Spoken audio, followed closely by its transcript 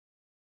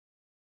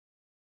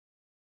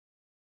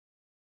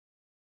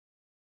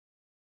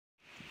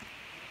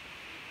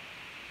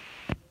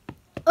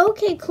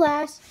Okay,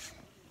 class.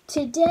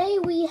 Today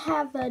we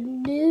have a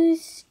new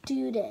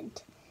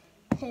student.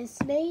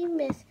 His name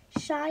is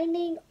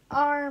Shining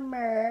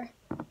Armor.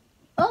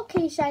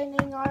 Okay,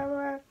 Shining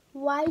Armor,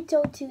 why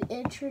don't you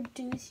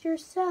introduce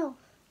yourself?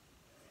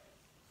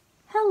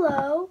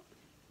 Hello,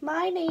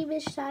 my name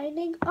is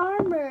Shining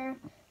Armor.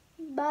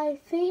 My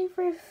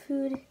favorite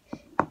food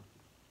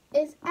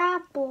is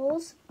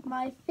apples.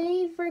 My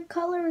favorite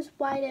color is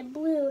white and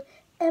blue.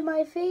 And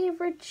my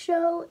favorite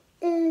show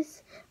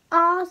is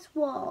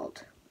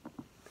Oswald.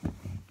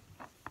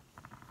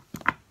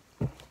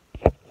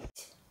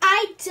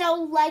 I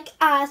don't like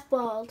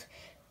Oswald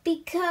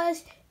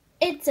because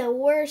it's a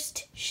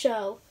worst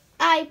show.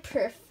 I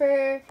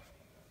prefer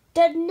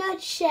the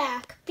Nut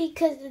Shack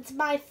because it's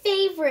my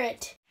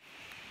favorite.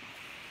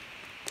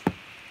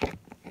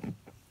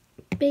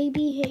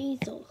 Baby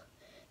Hazel,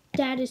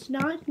 that is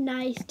not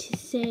nice to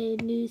say a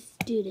new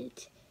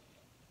student.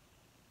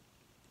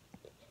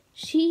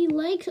 She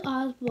likes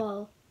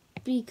Oswald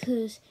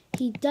because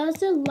he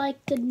doesn't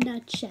like the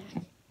Nut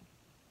Shack.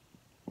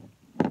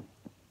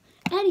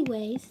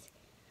 Anyways,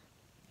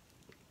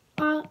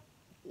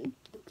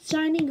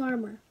 Shining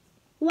Armor,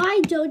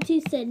 why don't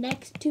you sit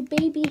next to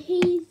Baby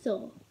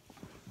Hazel?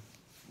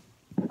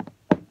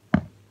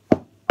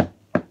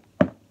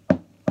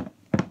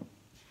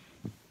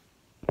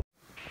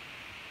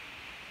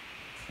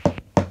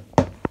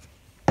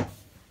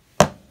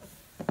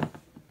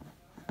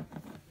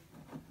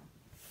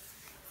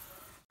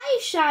 Hi,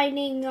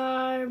 Shining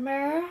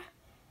Armor.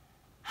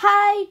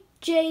 Hi,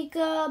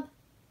 Jacob.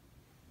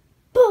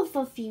 Both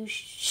of you,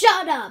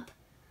 shut up.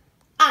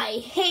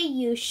 I hate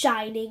you,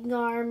 Shining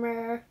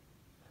Armor.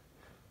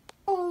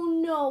 Oh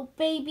no,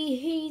 Baby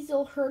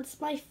Hazel hurts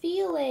my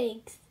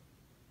feelings.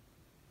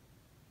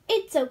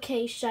 It's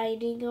okay,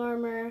 Shining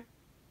Armor.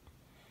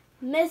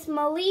 Miss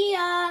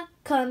Malia,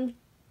 come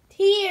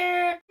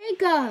here.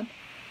 Jacob,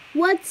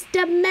 what's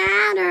the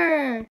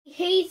matter?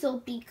 Hazel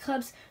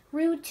becomes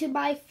rude to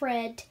my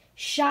friend,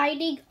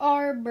 Shining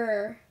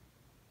Armor.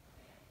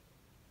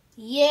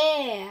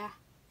 Yeah,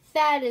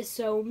 that is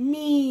so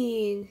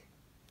mean.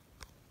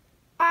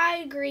 I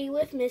agree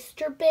with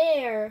Mr.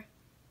 Bear.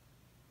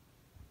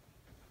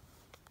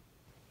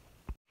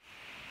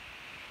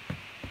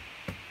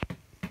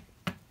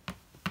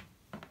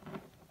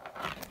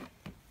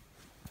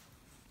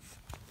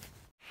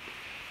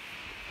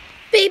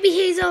 Baby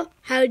Hazel,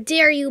 how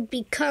dare you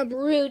become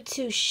rude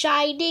to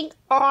Shining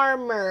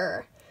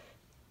Armor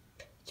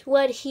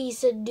when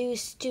he's a new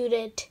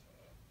student?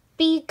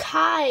 Be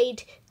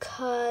kind,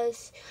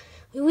 'cause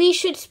we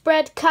should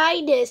spread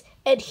kindness,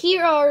 and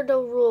here are the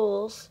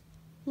rules.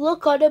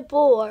 Look on the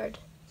board.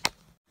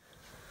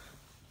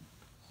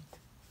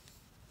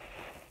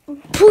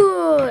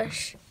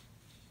 Push.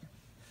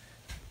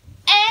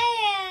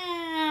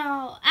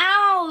 Ow!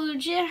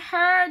 Ouch! It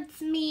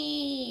hurts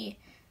me.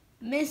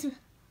 Miss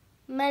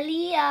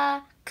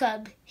Malia,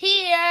 come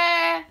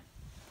here.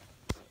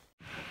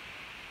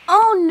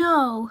 Oh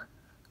no!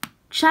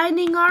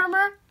 Shining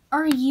Armor,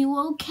 are you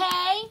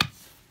okay?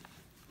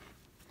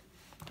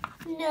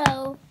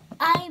 No,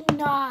 I'm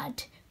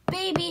not.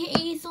 Baby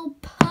Hazel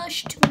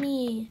pushed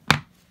me.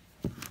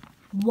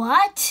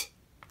 What?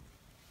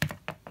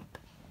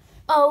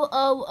 Oh.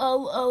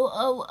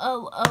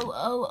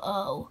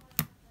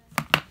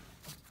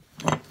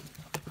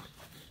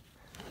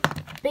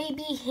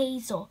 Baby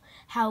Hazel,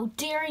 how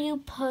dare you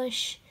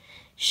push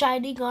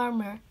Shining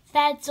Armor?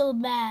 That's so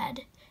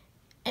bad.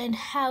 And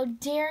how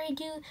dare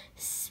you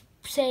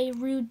say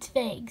rude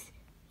things?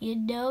 You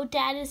know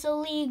that is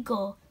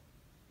illegal.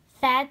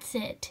 That's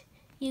it.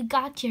 You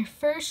got your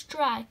first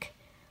strike.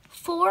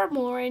 4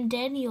 more and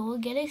then you'll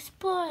get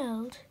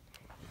spoiled.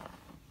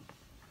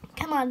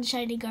 Come on,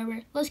 Shining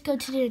Armor. Let's go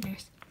to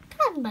dinners.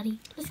 Come on, buddy.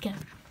 Let's go.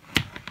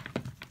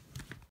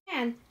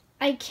 Man,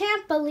 I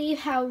can't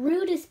believe how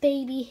rude is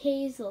Baby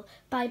Hazel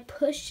by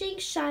pushing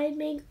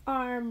Shining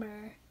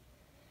Armor.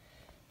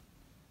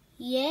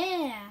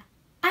 Yeah,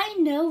 I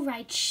know,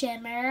 right,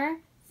 Shimmer?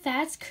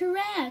 That's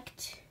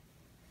correct.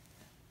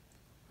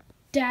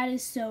 That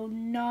is so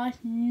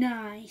not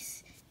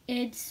nice.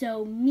 It's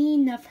so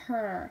mean of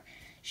her.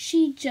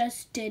 She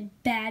just did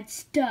bad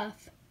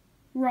stuff.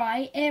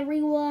 Right,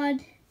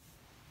 everyone?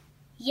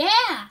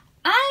 Yeah,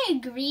 I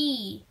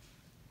agree.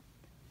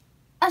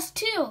 Us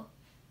too.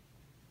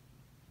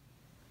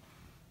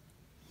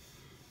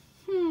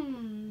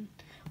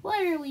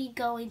 What are we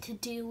going to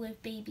do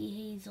with Baby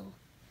Hazel?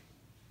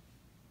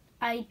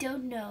 I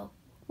don't know.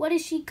 What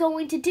is she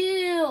going to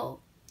do?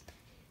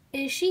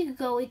 Is she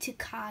going to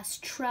cause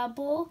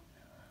trouble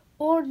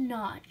or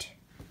not?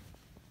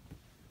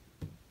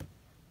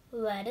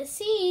 Let us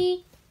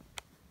see.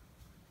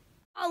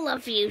 All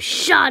of you,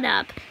 shut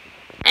up.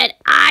 And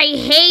I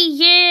hate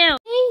you.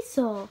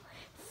 Hazel,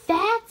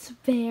 that's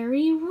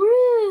very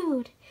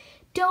rude.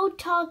 Don't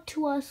talk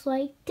to us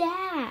like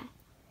that.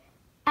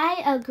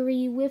 I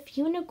agree with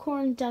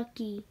Unicorn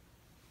Ducky.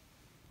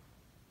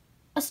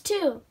 Us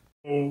too.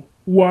 Oh,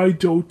 why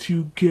don't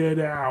you get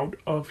out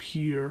of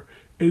here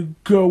and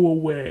go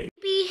away?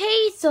 Baby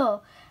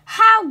Hazel,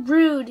 how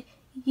rude.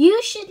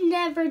 You should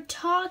never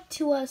talk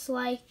to us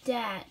like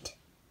that.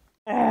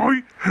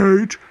 I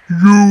hate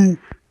you.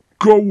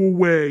 Go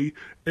away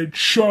and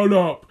shut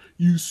up,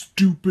 you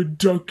stupid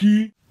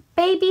ducky.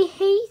 Baby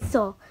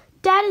Hazel,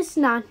 that is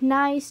not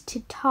nice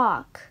to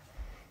talk.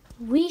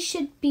 We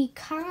should be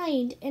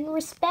kind and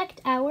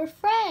respect our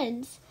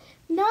friends,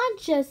 not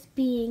just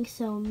being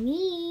so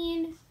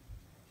mean.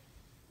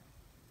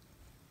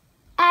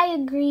 I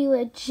agree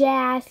with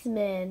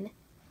Jasmine.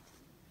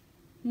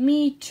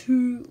 Me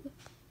too.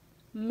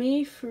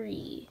 Me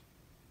 3.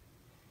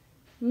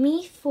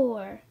 Me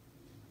 4.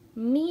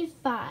 Me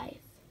 5.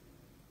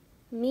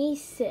 Me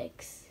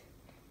 6.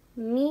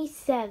 Me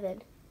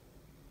 7.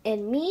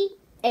 And me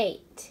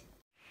 8.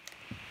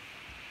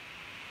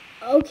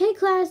 Okay,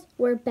 class,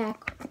 we're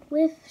back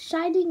with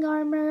Shining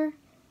Armor.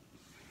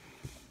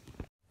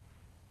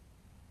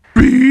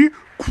 Be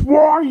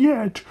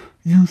quiet,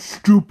 you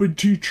stupid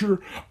teacher.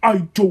 I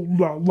do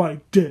not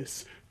like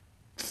this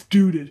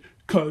student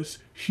because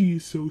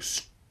he's so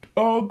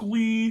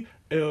ugly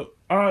and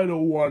I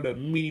don't want to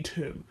meet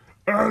him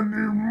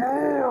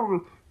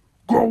anymore.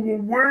 Go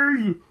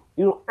away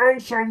or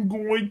else I'm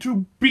going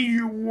to beat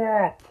you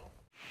up.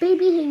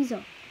 Baby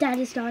Hazel, that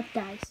is not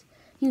nice.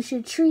 You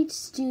should treat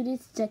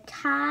students the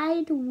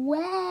kind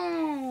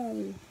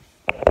way.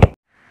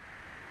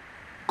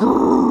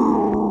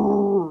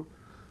 Grrr.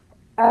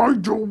 I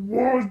don't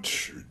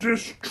want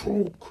this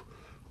joke.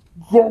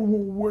 Go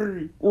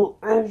away or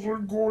else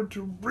I'm going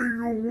to beat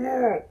you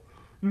up.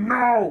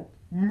 Now,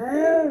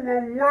 move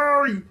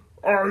away.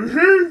 I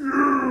hate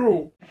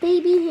you.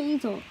 Baby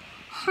Hazel,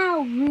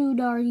 how rude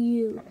are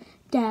you?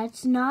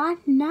 That's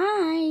not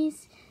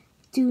nice.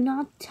 Do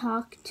not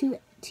talk to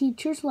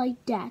teachers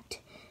like that.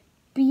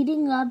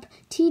 Beating up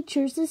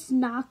teachers is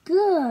not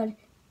good.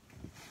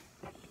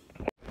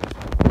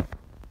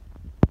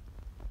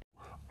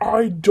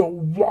 I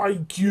don't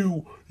like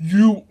you.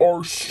 You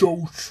are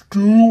so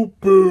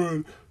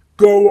stupid.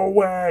 Go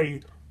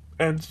away.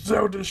 And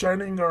so the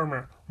shining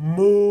armor.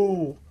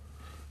 Move.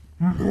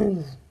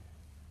 Move.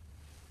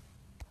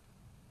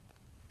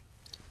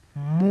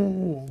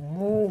 Move,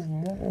 move,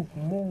 move,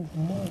 move,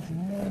 move,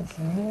 move,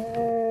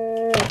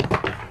 move.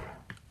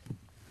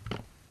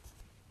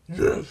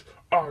 Yes,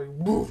 I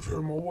moved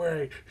him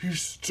away.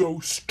 He's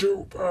so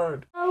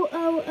stupid. Oh.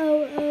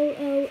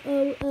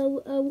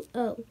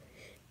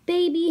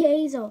 Baby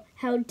Hazel,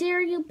 how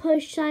dare you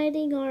push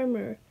Shining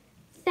Armor?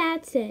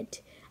 That's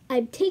it.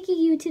 I'm taking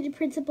you to the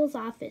principal's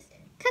office.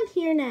 Come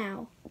here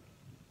now.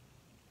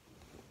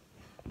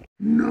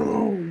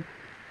 No.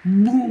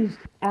 Move.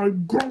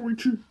 I'm going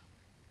to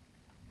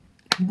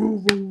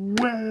move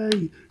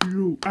away.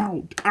 You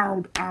out,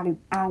 out, out,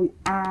 out,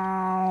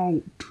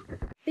 out.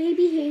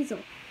 Baby Hazel,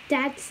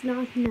 that's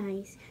not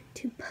nice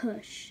to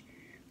push.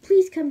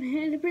 Please come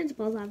here to the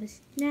principal's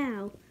office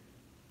now.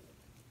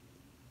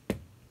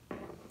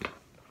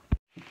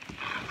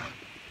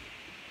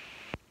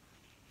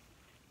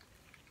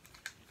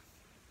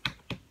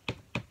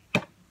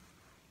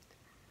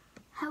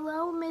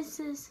 Hello,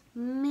 Mrs.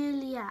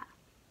 Milia.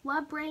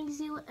 What brings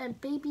you and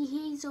Baby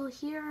Hazel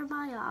here in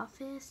my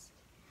office?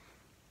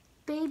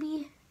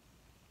 Baby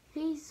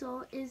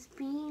Hazel is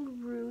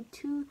being rude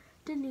to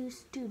the new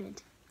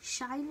student,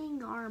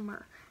 Shining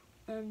Armor,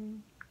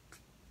 and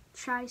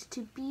tries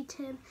to beat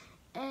him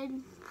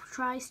and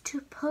tries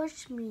to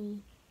push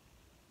me.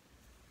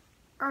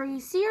 Are you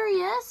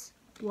serious?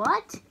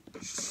 What?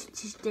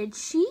 Did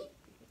she?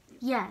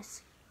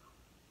 Yes.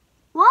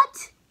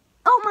 What?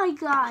 Oh my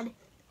God.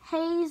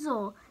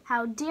 Hazel,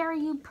 how dare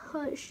you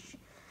push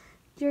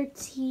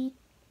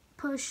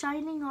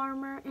Shining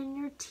Armor and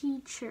your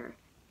teacher.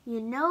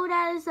 You know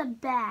that is a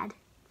bad.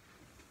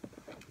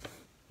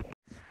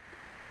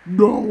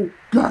 No,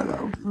 get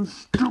out, you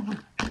stupid.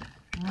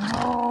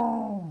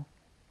 No.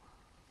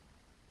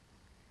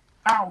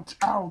 Out,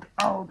 out,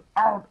 out,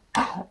 out,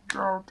 out,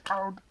 out,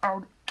 out,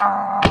 out,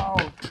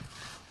 out.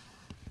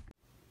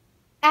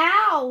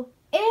 Ow!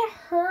 It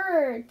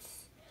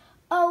hurts.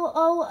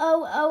 Oh.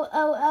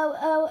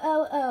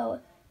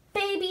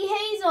 Baby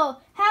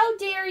Hazel, how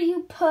dare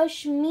you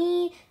push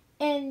me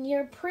and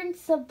your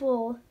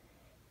principal?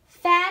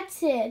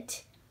 That's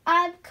it.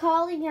 I'm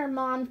calling your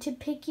mom to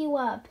pick you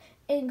up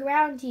and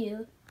ground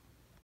you.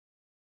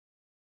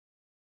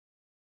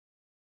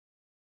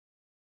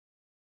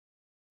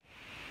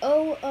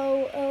 Oh.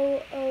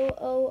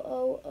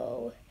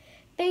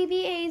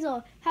 Baby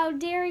Hazel, how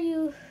dare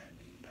you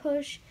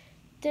push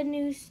the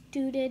new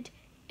student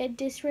and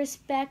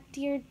disrespect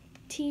your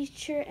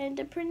teacher and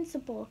the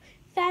principal?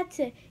 That's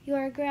it. You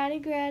are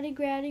grounded.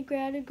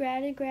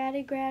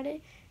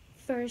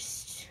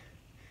 First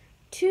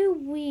 2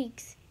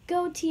 weeks.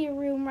 Go to your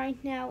room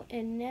right now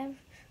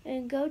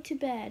and go to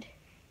bed.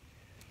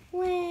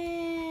 Wow.